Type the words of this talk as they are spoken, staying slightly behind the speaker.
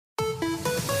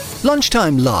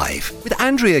Lunchtime Live with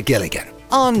Andrea Gilligan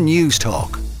on News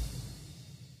Talk.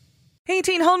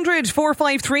 1800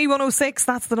 453 106,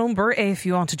 that's the number if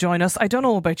you want to join us. I don't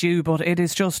know about you, but it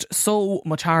is just so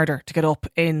much harder to get up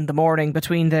in the morning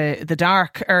between the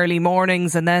dark early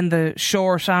mornings and then the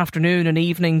short afternoon and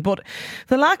evening. But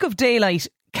the lack of daylight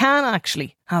can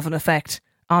actually have an effect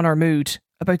on our mood.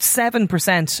 About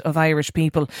 7% of Irish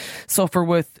people suffer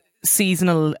with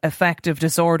seasonal affective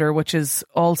disorder, which is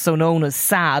also known as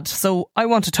SAD. So I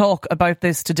want to talk about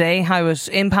this today, how it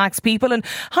impacts people and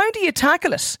how do you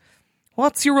tackle it?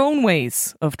 What's your own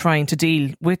ways of trying to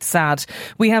deal with SAD?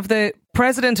 We have the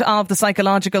President of the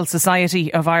Psychological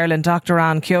Society of Ireland, Dr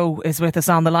Anne Kehoe, is with us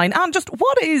on the line. And just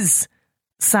what is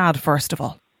SAD, first of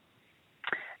all?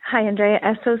 Hi, Andrea.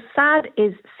 So SAD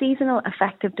is seasonal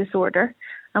affective disorder.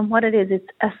 And what it is, it's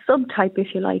a subtype,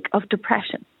 if you like, of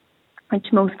depression, which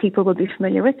most people will be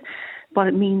familiar with, what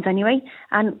it means anyway.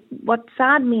 And what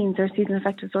SAD means, or seasonal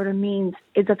affective disorder means,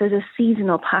 is that there's a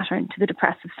seasonal pattern to the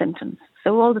depressive symptoms.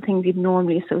 So all the things you'd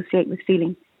normally associate with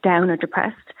feeling down or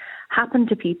depressed happen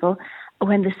to people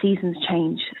when the seasons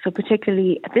change. So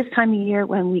particularly at this time of year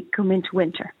when we come into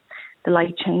winter, the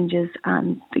light changes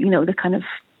and, the kind of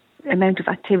amount of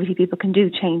activity people can do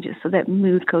changes, so that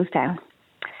mood goes down.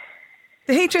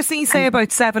 The HSE say about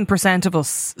 7% of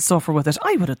us suffer with it.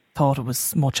 I would have thought it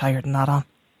was much higher than that, Anne.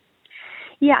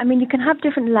 Yeah, I mean, you can have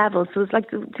different levels. So it's like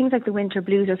things like the winter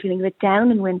blues or feeling a bit down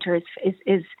in winter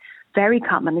is very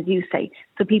common, as you say.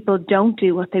 So people don't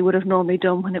do what they would have normally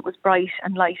done when it was bright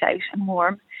and light out and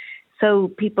warm.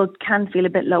 So people can feel a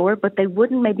bit lower, but they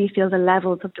wouldn't maybe feel the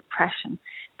levels of depression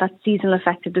that seasonal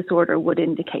affective disorder would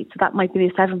indicate. So that might be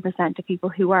the 7% of people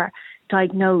who are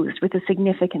diagnosed with a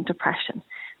significant depression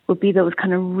would be those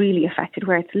kind of really affected,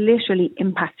 where it's literally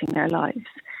impacting their lives.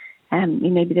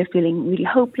 Maybe they're feeling really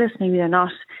hopeless. Maybe they're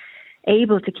not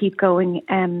able to keep going.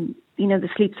 The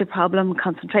sleep's a problem,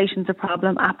 concentration's a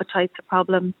problem, appetite's a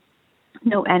problem,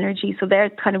 no energy. So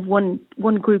they're kind of one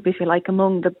group, if you like,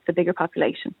 among the bigger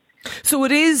population. So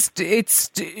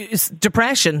it's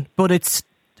depression, but it's,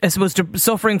 I suppose,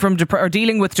 suffering from or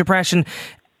dealing with depression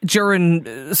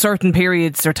during certain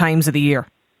periods or times of the year.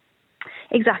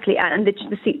 Exactly, and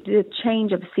the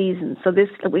change of seasons. So this,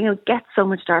 gets so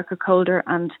much darker, colder,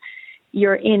 and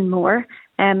you're in more.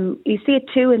 You see it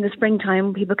too in the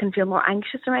springtime. People can feel more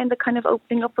anxious around the kind of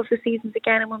opening up of the seasons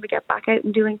again, and when we get back out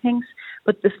and doing things.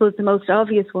 But I suppose the most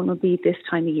obvious one would be this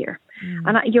time of year.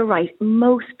 And you're right,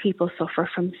 most people suffer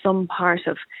from some part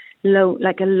of a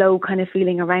low kind of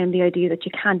feeling around the idea that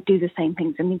you can't do the same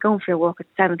things. I mean, going for a walk at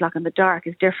 7 o'clock in the dark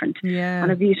is different on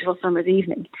a beautiful summer's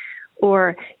evening.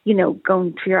 Or,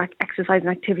 going for your exercise and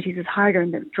activities is harder in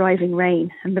the driving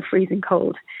rain and the freezing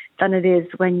cold than it is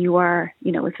when you are,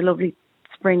 it's a lovely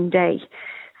spring day.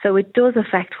 So it does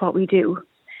affect what we do,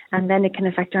 and then it can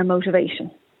affect our motivation.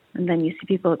 And then you see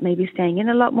people maybe staying in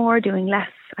a lot more, doing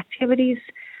less activities,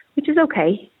 which is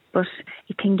okay, but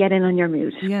it can get in on your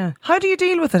mood. Yeah. How do you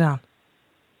deal with it, Anne?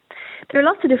 There are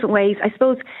lots of different ways. I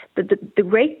suppose the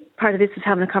great part of this is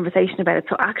having a conversation about it.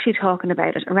 So actually talking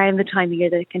about it around the time of year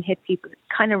that it can hit people, it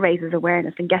kind of raises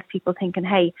awareness and gets people thinking,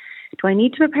 hey, do I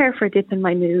need to prepare for a dip in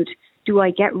my mood? Do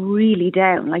I get really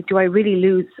down? Like, do I really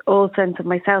lose all sense of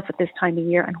myself at this time of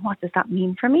year? And what does that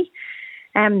mean for me?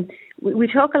 We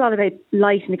talk a lot about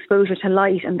light and exposure to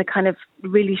light and the kind of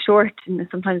really short and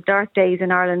sometimes dark days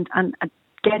in Ireland and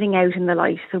getting out in the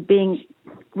light. So being,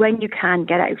 when you can,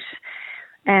 get out.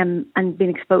 And being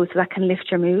exposed, so that can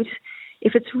lift your mood.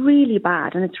 If it's really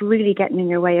bad and it's really getting in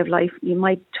your way of life, you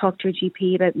might talk to your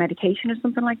GP about medication or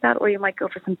something like that, or you might go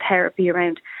for some therapy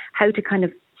around how to kind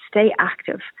of stay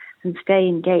active and stay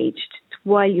engaged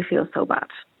while you feel so bad.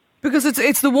 Because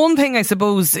it's the one thing, I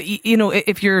suppose,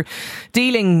 if you're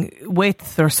dealing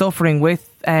with or suffering with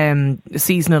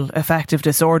seasonal affective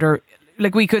disorder,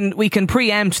 like we can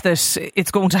preempt that it's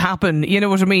going to happen, you know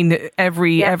what I mean,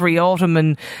 every autumn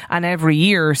and every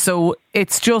year. So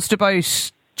it's just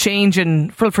about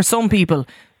changing, for some people,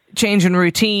 changing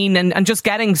routine and just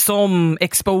getting some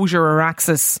exposure or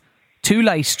access to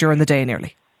light during the day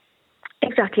nearly.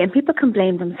 Exactly, and people can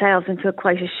blame themselves and feel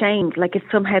quite ashamed, like it's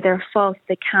somehow their fault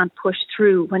they can't push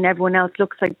through when everyone else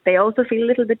looks like they also feel a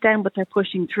little bit down but they're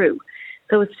pushing through.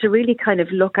 So it's to really kind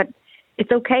of look at,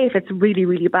 it's okay if it's really,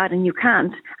 really bad and you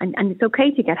can't, and it's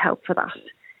okay to get help for that.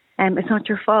 It's not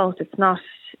your fault. It's not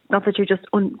that you're just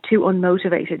too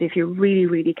unmotivated if you really,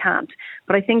 really can't.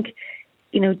 But I think,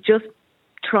 just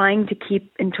trying to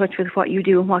keep in touch with what you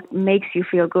do and what makes you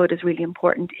feel good is really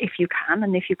important if you can.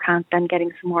 And if you can't, then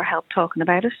getting some more help talking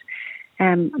about it.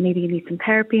 Maybe you need some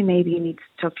therapy. Maybe you need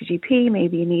to talk to GP.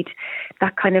 Maybe you need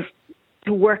that kind of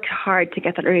to work hard to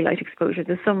get that early light exposure.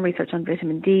 There's some research on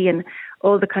vitamin D and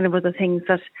all the kind of other things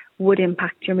that would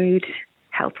impact your mood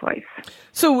health-wise.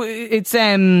 So it's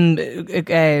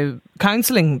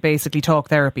counselling, basically, talk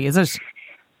therapy, is it?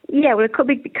 Yeah, well, it could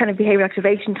be kind of behavioural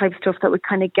activation type stuff that would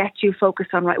kind of get you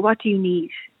focused on, right, what do you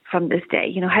need from this day?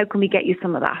 You know, how can we get you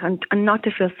some of that? And not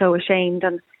to feel so ashamed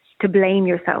and to blame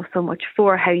yourself so much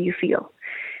for how you feel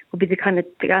would be the kind of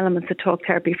the elements of talk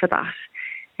therapy for that.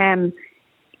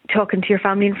 Talking to your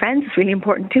family and friends is really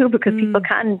important too, because people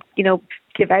can, you know,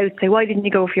 give out, say, why didn't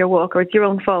you go for your walk, or it's your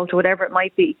own fault, or whatever it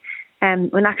might be,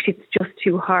 when actually it's just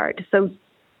too hard. So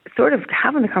sort of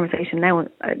having the conversation now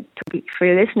for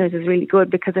your listeners is really good,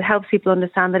 because it helps people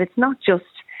understand that it's not just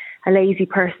a lazy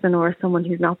person or someone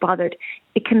who's not bothered.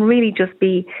 It can really just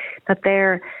be that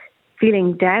they're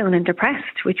feeling down and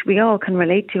depressed, which we all can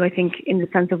relate to, I think, in the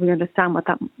sense that we understand what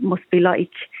that must be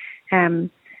like.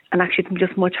 And actually it's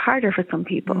just much harder for some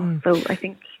people. So I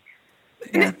think...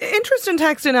 Yeah. Interesting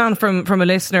text in on from a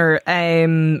listener,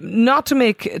 not to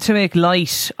make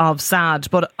light of sad,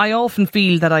 but I often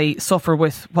feel that I suffer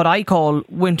with what I call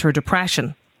winter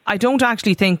depression. I don't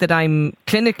actually think that I'm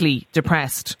clinically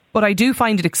depressed, but I do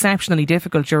find it exceptionally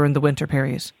difficult during the winter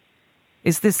period.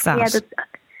 Is this sad? Yeah,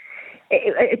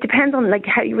 it depends on like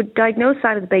how you would diagnose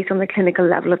that based on the clinical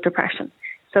level of depression.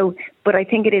 So, but I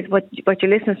think it is what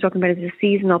your listener's talking about is a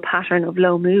seasonal pattern of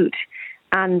low mood.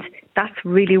 And that's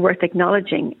really worth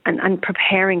acknowledging and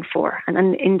preparing for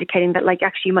and indicating that, like,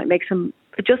 actually you might make some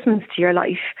adjustments to your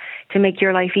life to make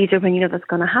your life easier when you know that's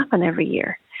going to happen every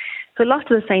year. So lots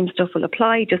of the same stuff will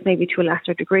apply, just maybe to a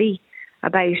lesser degree,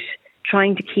 about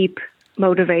trying to keep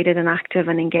motivated and active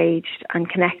and engaged and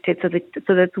connected so that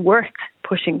it's worth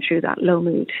pushing through that low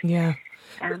mood. Yeah.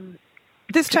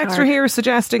 This texter here is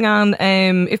suggesting, Anne,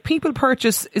 if people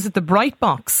purchase, is it the Bright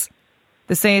Box?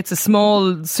 They say it's a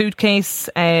small suitcase.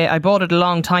 I bought it a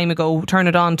long time ago. Turn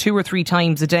it on 2 or 3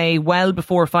 times a day, well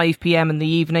before 5 p.m. in the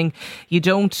evening. You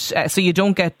don't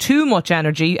get too much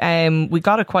energy. We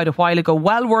got it quite a while ago.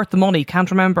 Well worth the money. Can't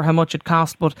remember how much it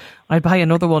cost, but I'd buy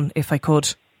another one if I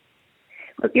could.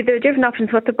 Well, there are different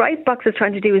options. What the Bright Box is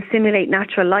trying to do is simulate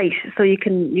natural light, so you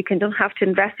don't have to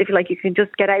invest. If you like, you can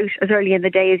just get out as early in the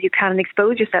day as you can and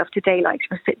expose yourself to daylight,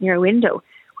 or sit in your window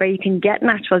where you can get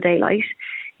natural daylight.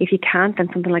 If you can't, then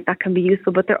something like that can be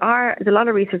useful. But there's a lot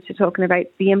of research talking about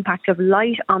the impact of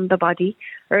light on the body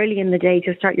early in the day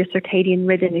to start your circadian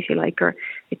rhythm, if you like, or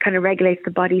it kind of regulates the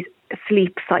body's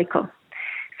sleep cycle.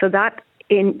 So there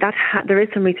is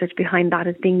some research behind that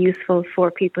as being useful for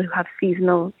people who have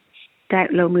seasonal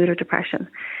doubt, low mood or depression.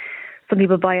 Some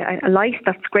people buy a light.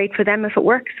 That's great for them if it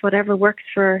works. Whatever works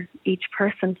for each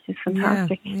person is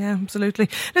fantastic. Yeah, absolutely.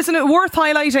 Listen, worth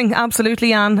highlighting,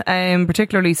 absolutely, Anne.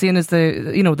 Particularly seeing as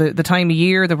the time of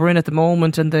year that we're in at the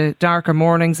moment, and the darker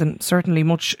mornings and certainly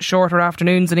much shorter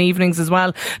afternoons and evenings as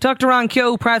well. Dr Anne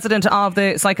Kehoe, President of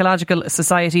the Psychological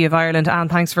Society of Ireland. Anne,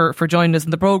 thanks for joining us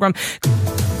in the programme.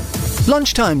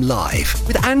 Lunchtime Live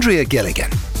with Andrea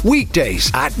Gilligan.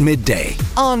 Weekdays at midday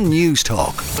on News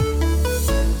Talk.